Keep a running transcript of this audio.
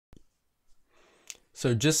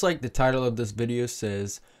So just like the title of this video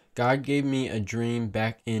says, God gave me a dream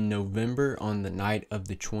back in November on the night of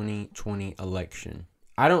the 2020 election.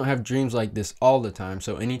 I don't have dreams like this all the time,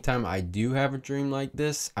 so anytime I do have a dream like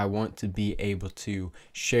this, I want to be able to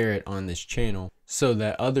share it on this channel so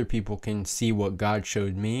that other people can see what God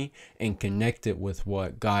showed me and connect it with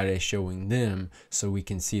what God is showing them so we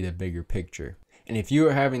can see the bigger picture. And if you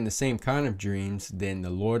are having the same kind of dreams, then the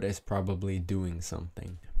Lord is probably doing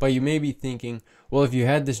something. But you may be thinking, well, if you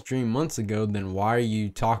had this dream months ago, then why are you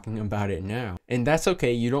talking about it now? And that's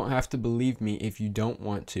okay. You don't have to believe me if you don't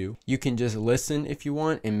want to. You can just listen if you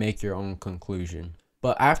want and make your own conclusion.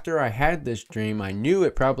 But after I had this dream, I knew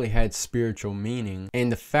it probably had spiritual meaning,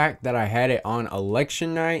 and the fact that I had it on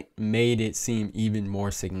election night made it seem even more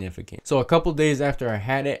significant. So a couple days after I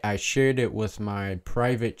had it, I shared it with my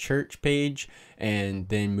private church page and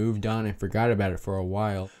then moved on and forgot about it for a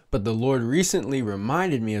while. But the Lord recently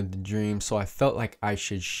reminded me of the dream, so I felt like I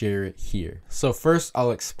should share it here. So first,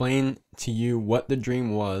 I'll explain to you what the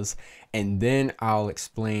dream was, and then I'll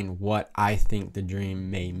explain what I think the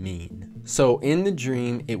dream may mean. So in the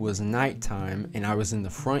dream, it was nighttime and I was in the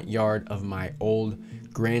front yard of my old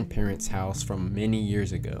grandparents' house from many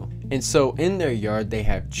years ago. And so in their yard, they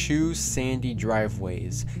have two sandy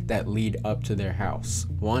driveways that lead up to their house,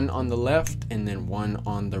 one on the left and then one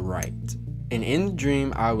on the right. And in the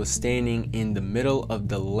dream, I was standing in the middle of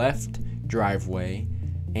the left driveway,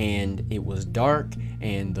 and it was dark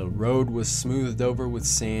and the road was smoothed over with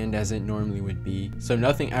sand as it normally would be. So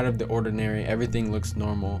nothing out of the ordinary, everything looks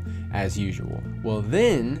normal as usual. Well,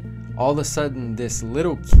 then all of a sudden this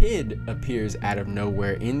little kid appears out of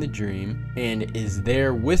nowhere in the dream and is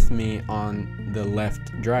there with me on the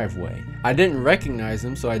left driveway. I didn't recognize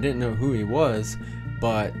him, so I didn't know who he was.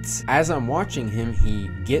 But as I'm watching him, he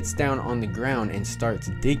gets down on the ground and starts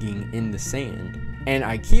digging in the sand. And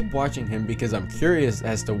I keep watching him because I'm curious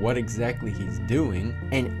as to what exactly he's doing.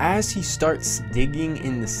 And as he starts digging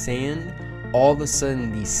in the sand, all of a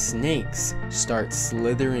sudden these snakes start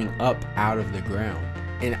slithering up out of the ground.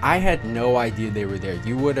 And I had no idea they were there.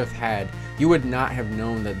 You would not have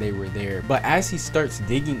known that they were there. But as he starts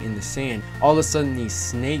digging in the sand, all of a sudden these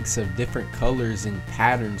snakes of different colors and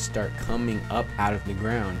patterns start coming up out of the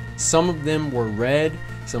ground. Some of them were red,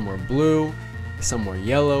 some were blue, some were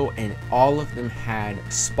yellow, and all of them had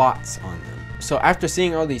spots on them. So after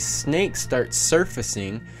seeing all these snakes start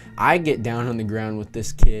surfacing, I get down on the ground with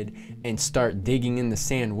this kid and start digging in the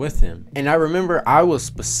sand with him. And I remember I was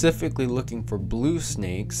specifically looking for blue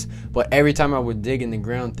snakes, but every time I would dig in the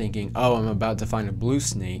ground thinking, oh, I'm about to find a blue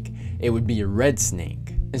snake, it would be a red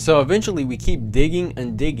snake. And so eventually we keep digging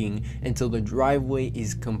and digging until the driveway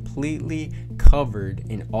is completely covered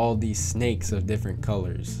in all these snakes of different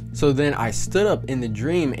colors. So then I stood up in the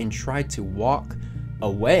dream and tried to walk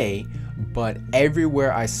away, but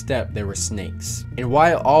everywhere I stepped there were snakes. And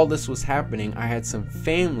while all this was happening, I had some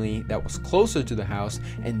family that was closer to the house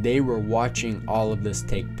and they were watching all of this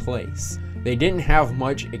take place. They didn't have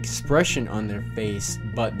much expression on their face,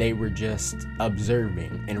 but they were just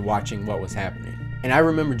observing and watching what was happening. And I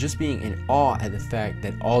remember just being in awe at the fact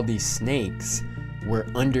that all these snakes were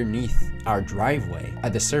underneath our driveway.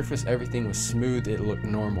 At the surface, everything was smooth, it looked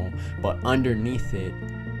normal, but underneath it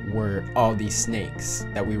were all these snakes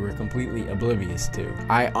that we were completely oblivious to.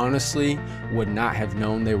 I honestly would not have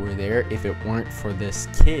known they were there if it weren't for this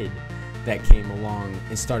kid that came along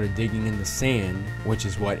and started digging in the sand, which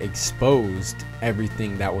is what exposed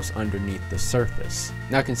everything that was underneath the surface.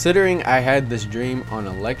 Now, considering I had this dream on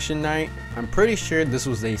election night, I'm pretty sure this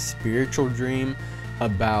was a spiritual dream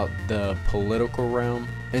about the political realm.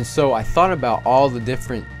 And so I thought about all the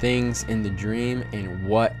different things in the dream and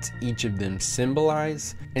what each of them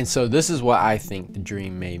symbolize. And so this is what I think the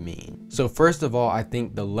dream may mean. So first of all, I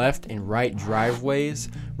think the left and right driveways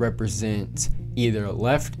represent either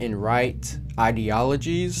left and right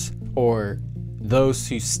ideologies, or those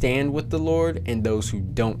who stand with the Lord and those who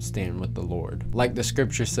don't stand with the Lord. Like the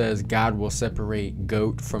scripture says, God will separate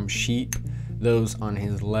goat from sheep, those on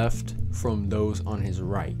his left from those on his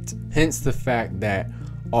right. Hence the fact that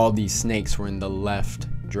all these snakes were in the left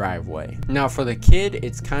driveway. Now for the kid,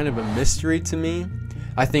 it's kind of a mystery to me.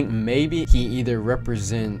 I think maybe he either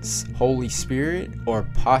represents Holy Spirit or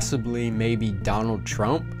possibly maybe Donald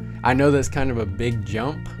Trump. I know that's kind of a big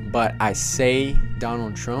jump, but I say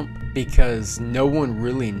Donald Trump because no one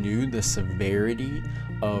really knew the severity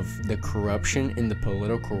of the corruption in the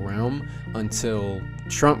political realm until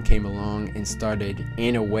Trump came along and started,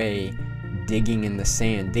 in a way, digging in the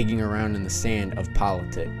sand, digging around in the sand of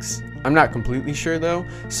politics. I'm not completely sure though,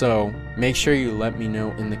 so make sure you let me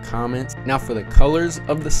know in the comments. Now for the colors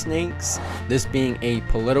of the snakes, this being a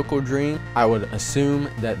political dream, I would assume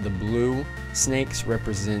that the blue snakes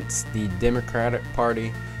represents the Democratic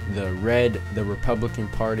Party, the red, the Republican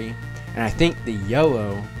Party, and I think the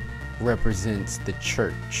yellow represents the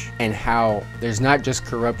church, and how there's not just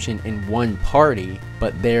corruption in one party,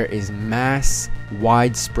 but there is mass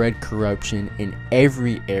widespread corruption in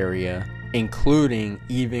every area, including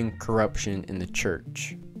even corruption in the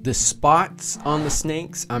church. The spots on the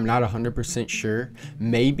snakes, I'm not 100% sure.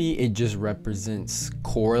 Maybe it just represents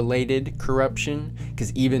correlated corruption,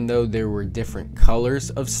 because even though there were different colors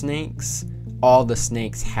of snakes, all the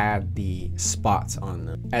snakes had the spots on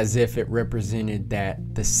them, as if it represented that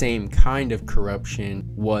the same kind of corruption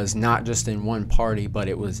was not just in one party, but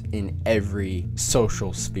it was in every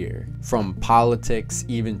social sphere, from politics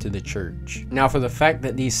even to the church. Now for the fact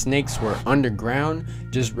that these snakes were underground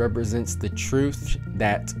just represents the truth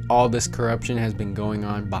that all this corruption has been going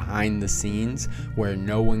on behind the scenes where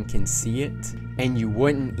no one can see it, and you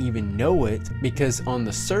wouldn't even know it because on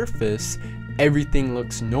the surface everything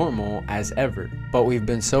looks normal as ever, but we've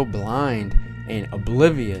been so blind and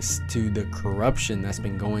oblivious to the corruption that's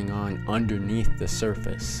been going on underneath the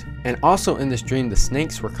surface. And also in this dream, the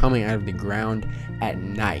snakes were coming out of the ground at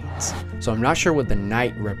night, so I'm not sure what the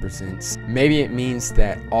night represents. Maybe it means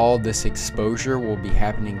that all this exposure will be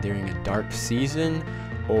happening during a dark season,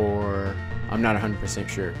 or I'm not 100%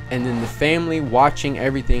 sure. And then the family watching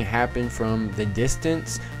everything happen from the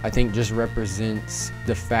distance, I think just represents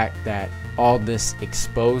the fact that all this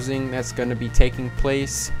exposing that's going to be taking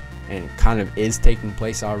place, and kind of is taking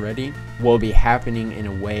place already, will be happening in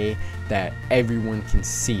a way that everyone can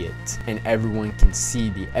see it, and everyone can see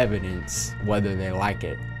the evidence whether they like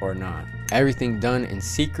it or not. Everything done in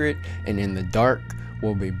secret and in the dark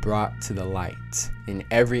will be brought to the light in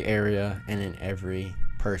every area and in every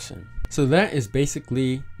person. So that is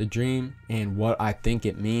basically the dream and what I think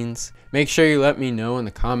it means. Make sure you let me know in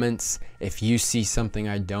the comments if you see something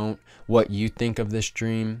I don't, what you think of this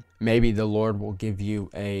dream. Maybe the Lord will give you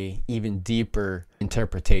a even deeper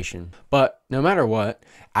interpretation. But no matter what,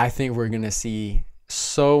 I think we're going to see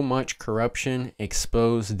so much corruption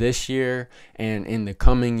exposed this year and in the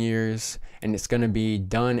coming years, and it's going to be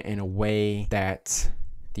done in a way that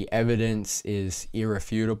the evidence is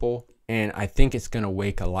irrefutable. And I think it's going to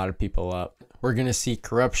wake a lot of people up. We're going to see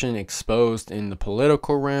corruption exposed in the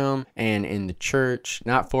political realm and in the church,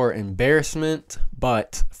 not for embarrassment,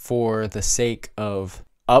 but for the sake of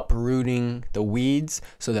uprooting the weeds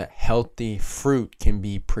so that healthy fruit can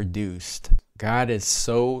be produced. God is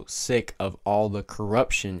so sick of all the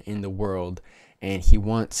corruption in the world, and he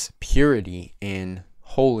wants purity and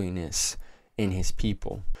holiness in his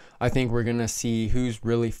people. I think we're going to see who's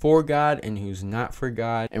really for God and who's not for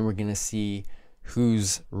God, and we're going to see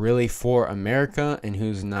who's really for America and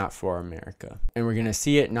who's not for America. And we're going to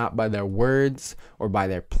see it not by their words or by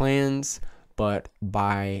their plans, but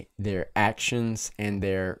by their actions and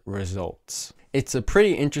their results. It's a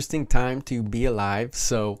pretty interesting time to be alive,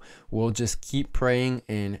 so we'll just keep praying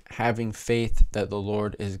and having faith that the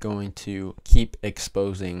Lord is going to keep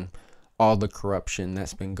exposing all the corruption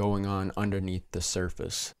that's been going on underneath the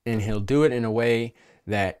surface. And he'll do it in a way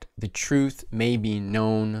that the truth may be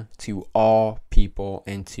known to all people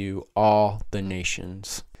and to all the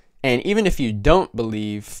nations. And even if you don't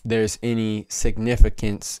believe there's any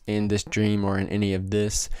significance in this dream or in any of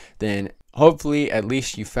this, then hopefully at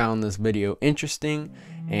least you found this video interesting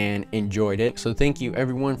and enjoyed it. So thank you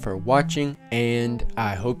everyone for watching, and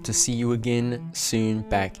I hope to see you again soon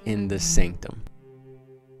back in the sanctum.